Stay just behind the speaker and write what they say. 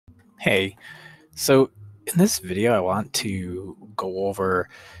Hey, so in this video, I want to go over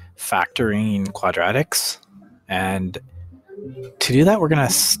factoring quadratics. And to do that, we're going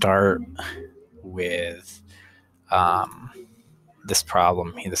to start with this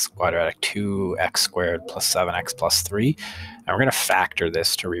problem, this quadratic 2x squared plus 7x plus 3. And we're going to factor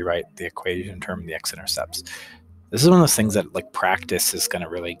this to rewrite the equation in terms of the x-intercepts. This is one of those things that practice is going to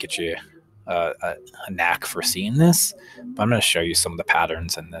really get you a knack for seeing this. But I'm going to show you some of the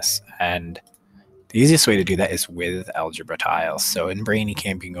patterns in this. And the easiest way to do that is with algebra tiles. So in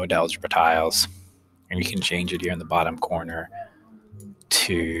BrainyCamp, you can go to algebra tiles, and you can change it here in the bottom corner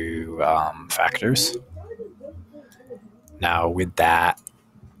to factors. Now with that,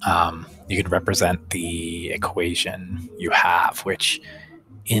 you can represent the equation you have, which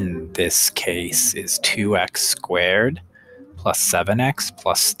in this case is 2x squared plus 7x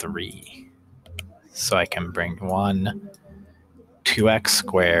plus 3. So I can bring 2x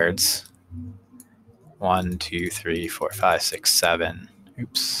squareds, 1, 2, 3, 4, 5, 6, 7.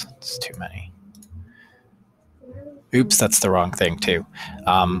 Oops, it's too many. Oops, that's the wrong thing too.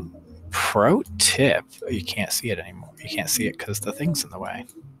 Pro tip, you can't see it anymore. You can't see it because the thing's in the way.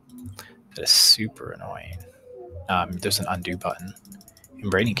 That is super annoying. There's an undo button in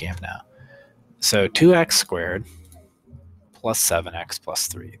BrainyCamp now. So 2x squared plus 7x plus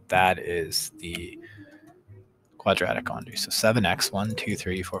 3. That is the quadratic undo. So 7x, 1, 2,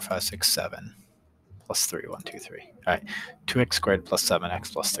 3, 4, 5, 6, 7. Plus 3, 1, 2, 3. All right, 2x squared plus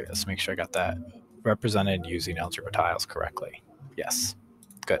 7x plus 3. Let's make sure I got that represented using algebra tiles correctly. Yes,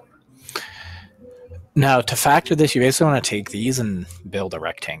 good. Now, to factor this, you basically want to take these and build a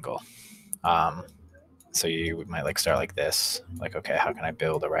rectangle. So you might start like this. Okay, how can I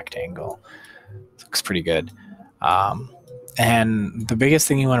build a rectangle? It looks pretty good. And the biggest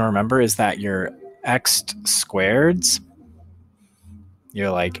thing you want to remember is that your x squareds,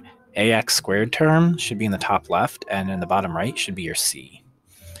 your ax squared term should be in the top left, and in the bottom right should be your c.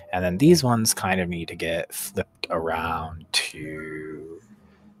 And then these ones kind of need to get flipped around to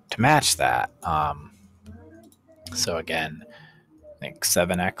match that. So again, I think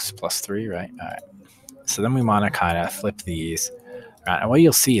 7x plus 3, right? All right. So then we want to kind of flip these around. And what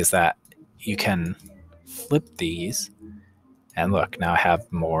you'll see is that you can flip these, and look, now I have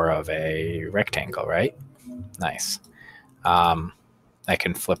more of a rectangle, right? Nice. I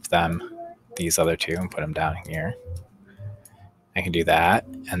can flip them, these other two, and put them down here. I can do that,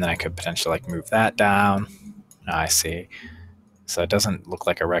 and then I could potentially move that down. I see. So it doesn't look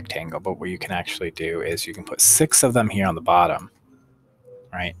like a rectangle, but what you can actually do is you can put 6 of them here on the bottom,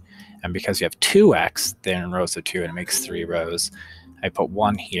 right? And because you have 2x, they're in rows of 2, and it makes 3 rows. I put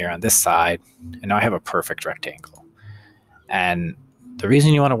 1 here on this side, and now I have a perfect rectangle. And the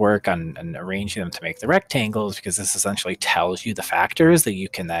reason you want to work on arranging them to make the rectangle is because this essentially tells you the factors that you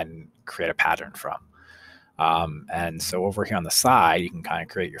can then create a pattern from. And so over here on the side, you can kind of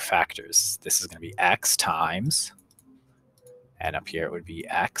create your factors. This is going to be x times, and up here it would be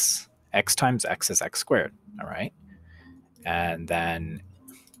x. X times x is x squared, all right? And then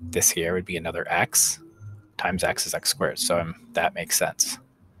this here would be another x times x is x squared. So that makes sense.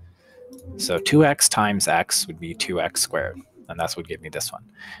 So 2x times x would be 2x squared, and that's what would give me this one.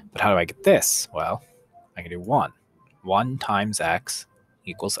 But how do I get this? Well, I can do 1. 1 times x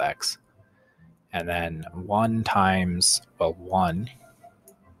equals x. And then 1 times, 1.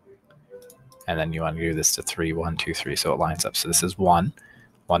 And then you want to do this to 3, 1, 2, 3, so it lines up. So this is 1.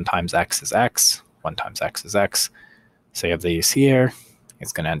 1 times x is x. 1 times x is x. So you have these here.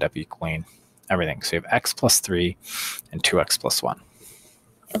 It's going to end up equaling everything. So you have x plus 3 and 2x plus 1.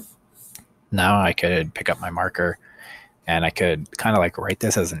 Now I could pick up my marker, and I could kind of write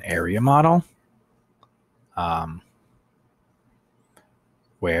this as an area model,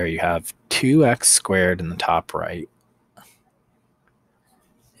 where you have 2x squared in the top right,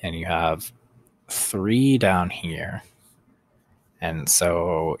 and you have 3 down here. And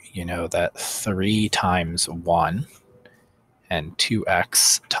so you know that 3 times 1 and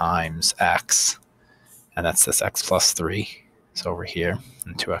 2x times x, and that's this x plus 3. So over here,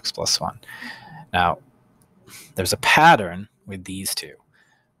 and 2x plus 1. Now, there's a pattern with these two.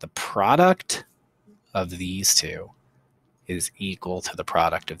 The product of these two is equal to the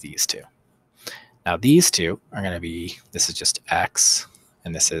product of these two. Now, these two are going to be, this is just x,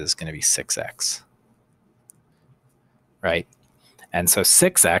 and this is going to be 6x, right? And so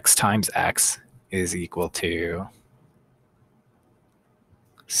 6x times x is equal to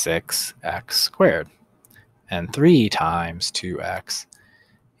 6x squared. And 3 times 2x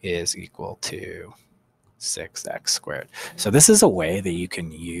is equal to 6x squared. So this is a way that you can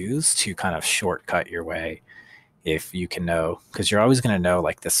use to kind of shortcut your way if you can know, because you're always going to know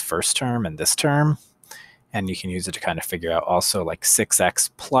like this first term and this term, and you can use it to kind of figure out also like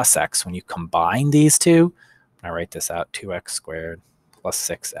 6x plus x. When you combine these two, I write this out, 2x squared plus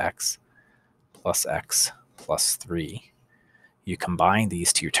 6x plus x plus 3. You combine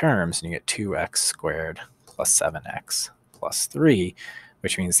these two terms and you get 2x squared plus 7x plus 3,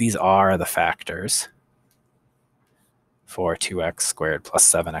 which means these are the factors for 2x squared plus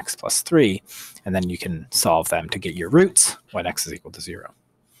 7x plus 3, and then you can solve them to get your roots when x is equal to 0.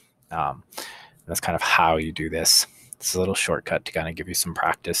 That's kind of how you do this. It's a little shortcut to kind of give you some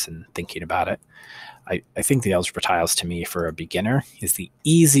practice and thinking about it. I think the algebra tiles, to me, for a beginner, is the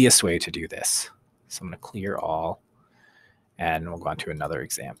easiest way to do this. So I'm going to clear all, and we'll go on to another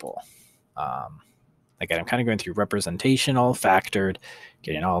example. Again, I'm kind of going through representational, factored,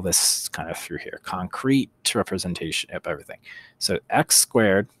 getting all this kind of through here. Concrete representation of everything. So x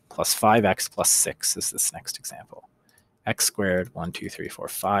squared plus 5x plus 6 is this next example. X squared, 1, 2, 3, 4,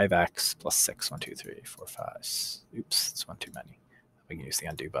 5x plus 6, 1, 2, 3, 4, 5. Oops, it's one too many. We can use the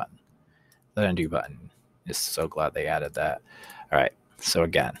undo button. The undo button is so glad they added that. All right, so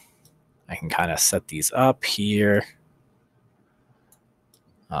again, I can kind of set these up here.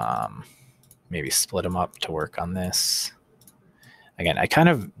 Maybe split them up to work on this. Again, I kind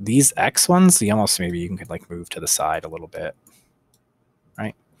of, these x ones, maybe you can like move to the side a little bit,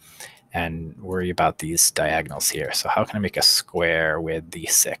 right? And worry about these diagonals here. So how can I make a square with the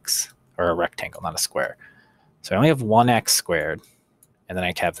 6, or a rectangle, not a square? So I only have 1x squared, and then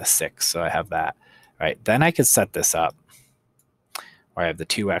I have the 6, so I have that. All right, then I could set this up where I have the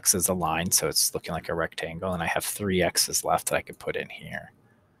 2x's aligned, so it's looking like a rectangle, and I have 3x's left that I could put in here.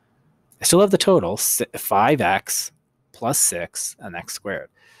 I still have the total, 5x plus 6 and x squared.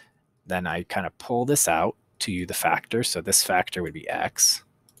 Then I kind of pull this out to the factor. So this factor would be x.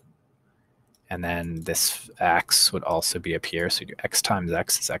 And then this x would also be up here. So you do x times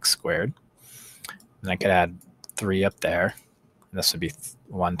x is x squared. And I could add 3 up there. And this would be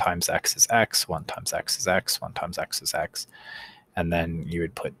 1 times x is x, 1 times x is x, 1 times x is x. And then you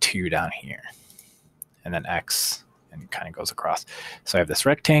would put 2 down here. And then x, and it kind of goes across. So I have this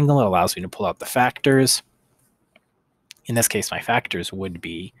rectangle. It allows me to pull out the factors. In this case, my factors would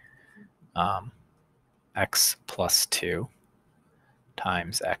be x plus 2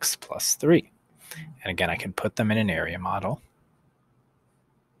 times x plus 3. And again, I can put them in an area model.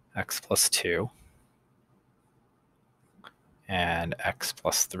 X plus 2 and x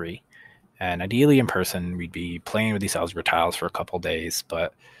plus 3. And ideally in person, we'd be playing with these algebra tiles for a couple days,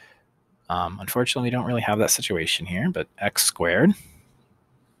 but unfortunately, we don't really have that situation here, but x squared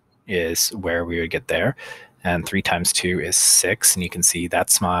is where we would get there. And 3 times 2 is 6. And you can see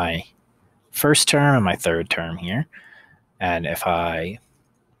that's my first term and my third term here. And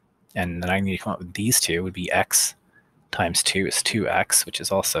then I need to come up with these two would be x times 2 is 2x, which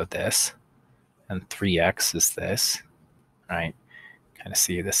is also this. And 3x is this, right? Kind of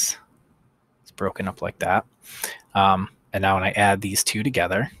see this. It's broken up like that. And now when I add these two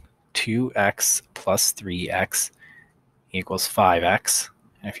together, 2x plus 3x equals 5x.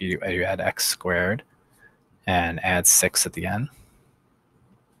 And if you add x squared and add 6 at the end,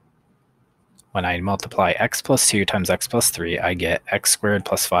 when I multiply x plus 2 times x plus 3, I get x squared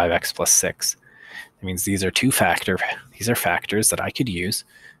plus 5x plus 6. That means these are these are factors that I could use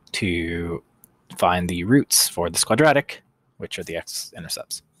to find the roots for this quadratic, which are the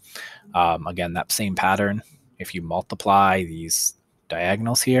x-intercepts. Again, that same pattern, if you multiply these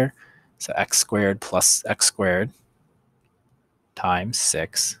diagonals here, so x squared plus x squared times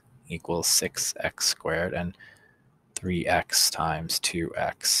 6 equals 6x squared, and 3x times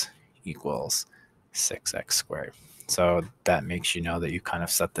 2x equals 6x squared. So that makes you know that you kind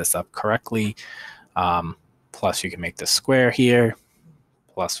of set this up correctly. Plus you can make this square here.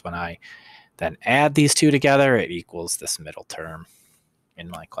 Plus when I then add these two together, it equals this middle term in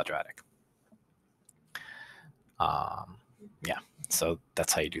my quadratic. Yeah, so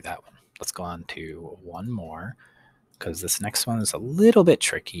that's how you do that one. Let's go on to one more, because this next one is a little bit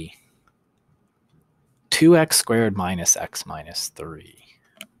tricky. 2x squared minus x minus 3.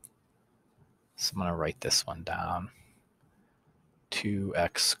 So I'm going to write this one down.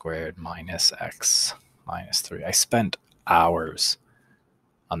 2x squared minus x minus 3. I spent hours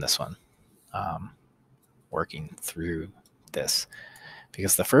on this one, working through this,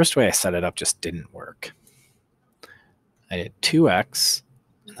 because the first way I set it up just didn't work. I did 2x,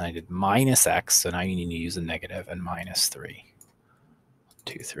 and I did minus x, so now you need to use a negative, and minus 3.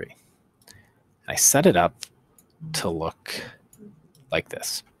 2, 3. And I set it up to look like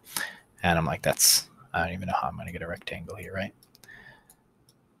this. And I'm like, I don't even know how I'm going to get a rectangle here, right?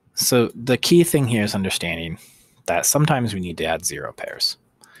 So the key thing here is understanding that sometimes we need to add 0 pairs.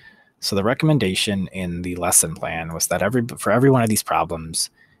 So the recommendation in the lesson plan was that for every one of these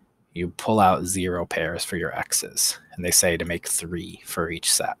problems, you pull out 0 pairs for your x's. And they say to make 3 for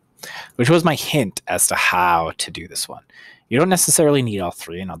each set, which was my hint as to how to do this one. You don't necessarily need all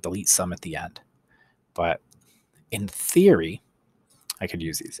 3, and I'll delete some at the end. But in theory, I could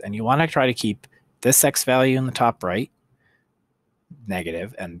use these. And you want to try to keep this x value in the top right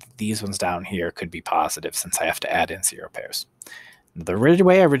negative, and these ones down here could be positive since I have to add in 0 pairs. The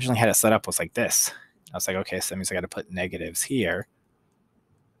way I originally had it set up was like this. I was like, okay, so that means I got to put negatives here.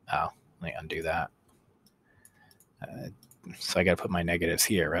 Oh, let me undo that. So I got to put my negatives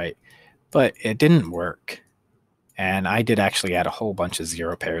here, right? But it didn't work. And I did actually add a whole bunch of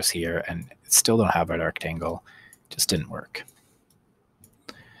 0 pairs here, and still don't have a rectangle. It just didn't work.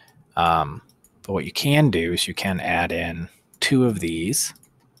 But what you can do is you can add in 2 of these,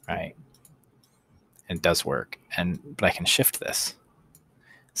 right? And it does work. But I can shift this.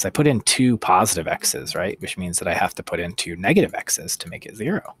 So I put in 2 positive x's, right? Which means that I have to put in 2 negative x's to make it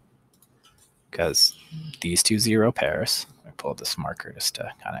 0. Because these 2 0 pairs, let me pull up this marker just to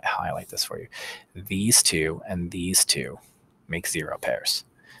kind of highlight this for you. These 2 and these 2 make 0 pairs.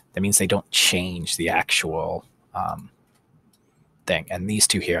 That means they don't change the actual thing. And these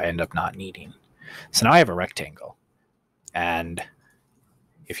 2 here I end up not needing. So now I have a rectangle. And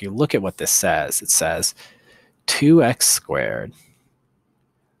if you look at what this says, it says 2x squared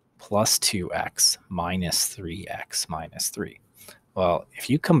plus 2x minus 3x minus 3. Well, if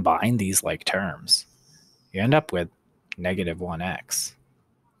you combine these like terms, you end up with negative 1x.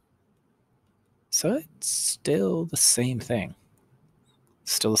 So it's still the same thing.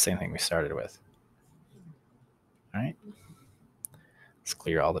 It's still the same thing we started with. All right. Let's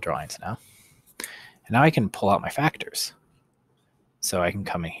clear all the drawings now. And now I can pull out my factors. So I can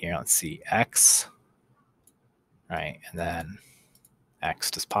come in here, let's see, x, right? And then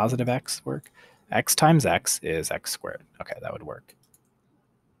x, does positive x work? X times x is x squared. Okay, that would work.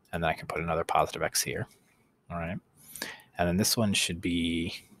 And then I can put another positive x here. All right. And then this one should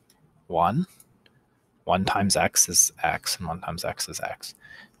be 1. 1 times x is x, and 1 times x is x.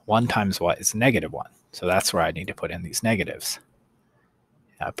 1 times what is negative 1. So that's where I need to put in these negatives.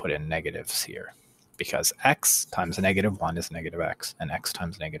 I put in negatives here because x times negative 1 is negative x, and x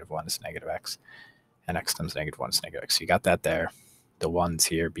times negative 1 is negative x, and x times negative 1 is negative x. So you got that there. The ones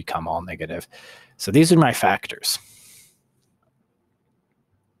here become all negative. So these are my factors.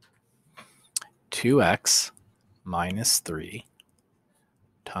 2x minus 3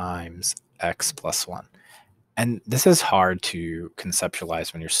 times x plus 1. And this is hard to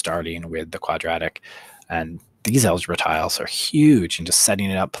conceptualize when you're starting with the quadratic. And these algebra tiles are huge, and just setting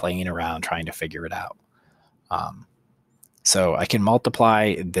it up, playing around, trying to figure it out. So I can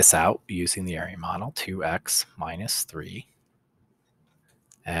multiply this out using the area model, 2x minus 3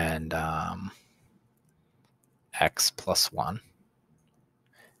 and x plus 1.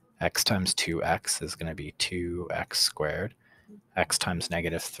 X times 2x is going to be 2x squared. X times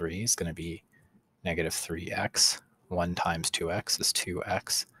negative 3 is going to be negative 3x. 1 times 2x is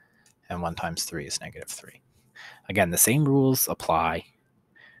 2x. And 1 times 3 is negative 3. Again, the same rules apply.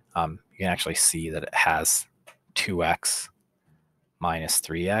 You can actually see that it has 2x minus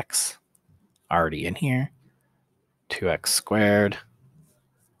 3x already in here. 2x squared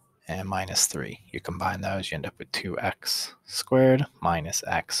and minus 3. You combine those, you end up with 2x squared minus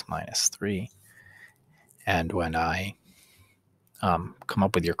x minus 3. And when I come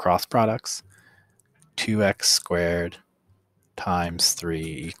up with your cross products, 2x squared times 3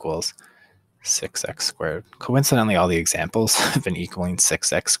 equals 6x squared. Coincidentally, all the examples have been equaling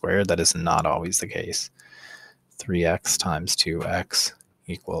 6x squared. That is not always the case. 3x times 2x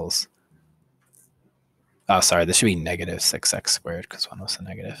equals, oh, sorry, this should be negative 6x squared because one was a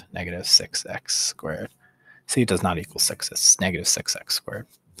negative. Negative 6x squared. See, it does not equal 6. It's negative 6x squared.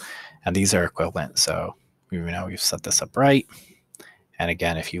 And these are equivalent, so we know we've set this up right. And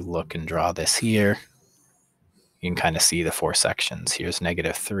again, if you look and draw this here, you can kind of see the 4 sections. Here's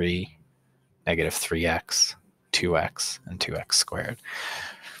negative 3, negative 3x, 2x, and 2x squared.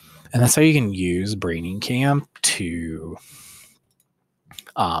 And that's how you can use Braining Camp to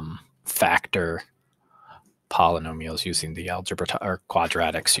factor polynomials using the algebra or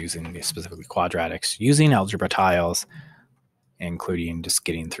quadratics, using the specifically quadratics, using algebra tiles, including just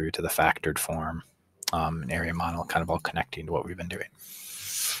getting through to the factored form, an area model, kind of all connecting to what we've been doing.